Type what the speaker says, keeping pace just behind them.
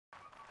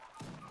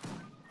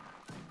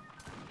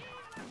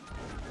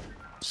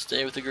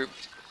Stay with the group.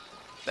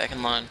 Back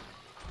in line.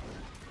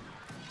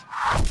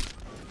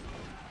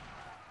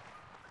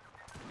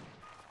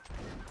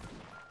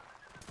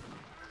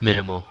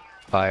 Minimal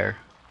fire.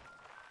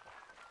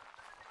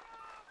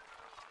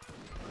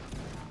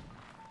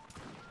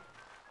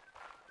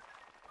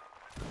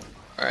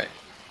 Alright.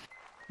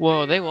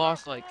 Whoa, they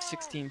lost like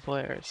 16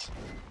 players.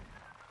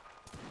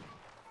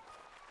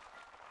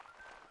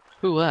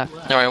 Who left?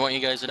 Now I want you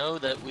guys to know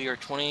that we are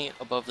 20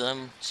 above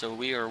them, so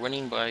we are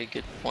winning by a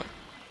good point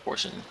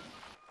portion.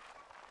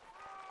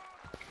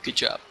 Good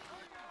job.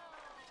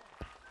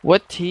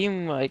 What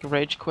team like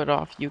rage quit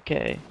off UK?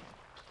 I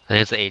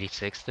think it's the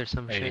 86th or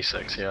some shit.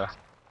 86, yeah.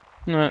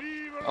 No.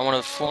 I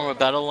want to form a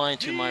battle line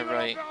to my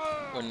right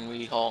when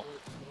we halt.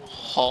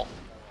 Halt.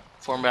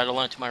 Form battle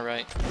line to my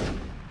right.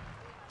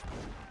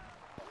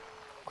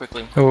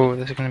 Quickly. Oh,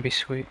 this is going to be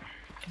sweet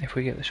if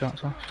we get the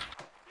shots off.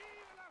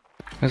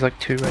 There's like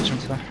 2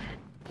 regiments there.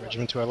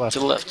 Regiment to our left. To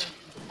the left.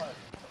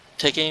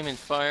 Take aim and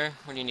fire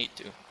when you need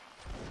to.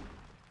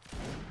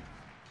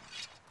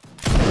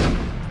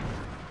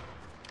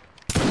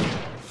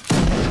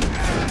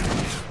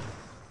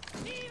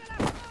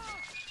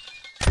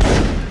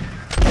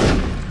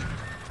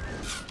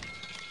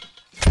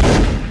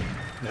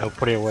 No,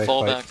 put it away.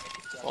 Fall fight. back.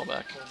 Fall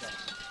back.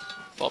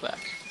 Fall back.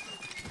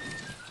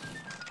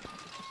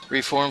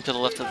 Reform to the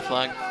left of the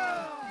flag.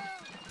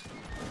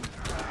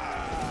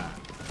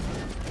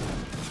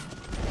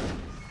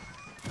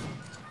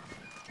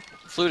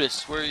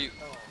 Flutist, where are you?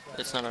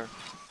 That's not our.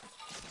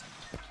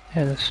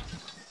 Yeah, this.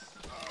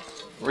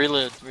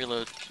 Reload,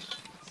 reload.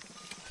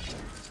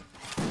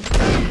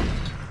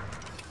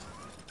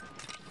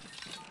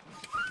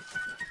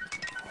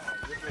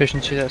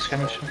 Pushing to that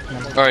skirmish.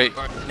 Alright,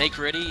 make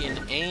ready and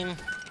aim.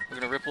 We're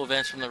gonna ripple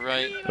advance from the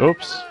right.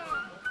 Oops.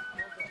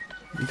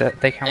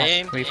 They came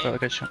Aim, up. We've got aim. a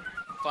good shot.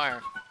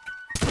 Fire.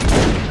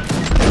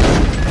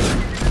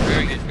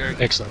 Very good, very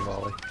good. Excellent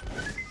volley.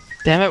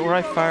 Damn it, where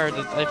I fired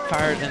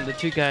and the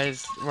 2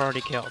 guys were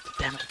already killed.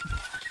 Damn it.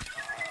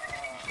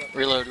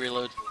 Reload,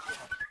 reload.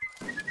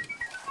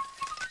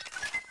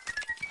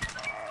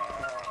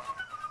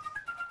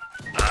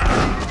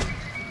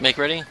 Make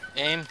ready,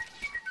 aim,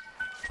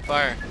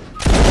 fire.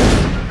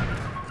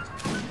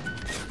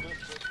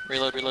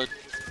 Reload, reload.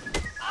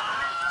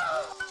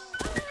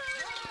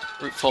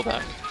 Fall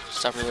back.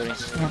 Stop reloading.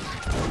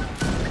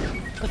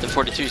 Let the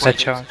 42 They're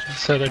seconds. charging.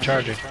 So they're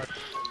charging.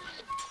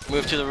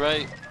 Move to the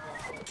right.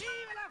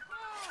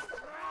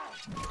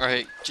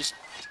 Alright, just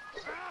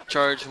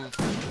charge them.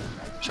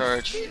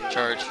 Charge,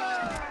 charge.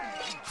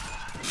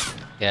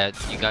 Yeah,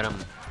 you got them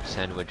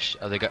sandwiched.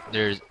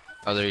 There's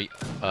other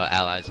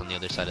allies on the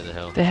other side of the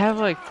hill. They have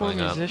like 4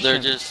 Going up.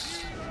 musicians.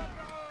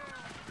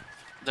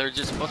 They're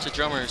just a bunch of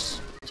drummers.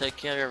 Take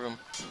care of them.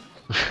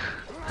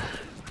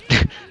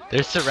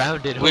 They're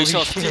surrounded. We Holy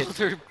shall steal shit!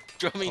 their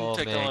drumming Oh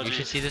man, technology. you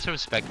should see this from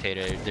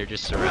spectator. They're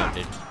just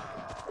surrounded.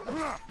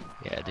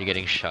 Yeah, they're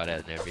getting shot at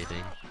and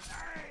everything.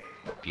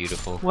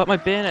 Beautiful. What, my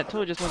bayonet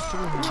tool just went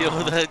through him. Kill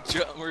that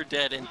drummer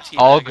dead and team.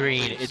 All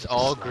green. It's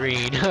all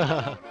green.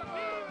 I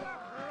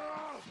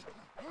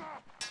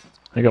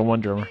got 1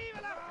 drummer.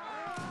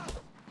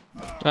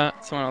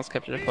 Someone else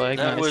captured a flag.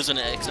 That Nice. was an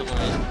excellent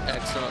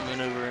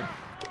maneuver.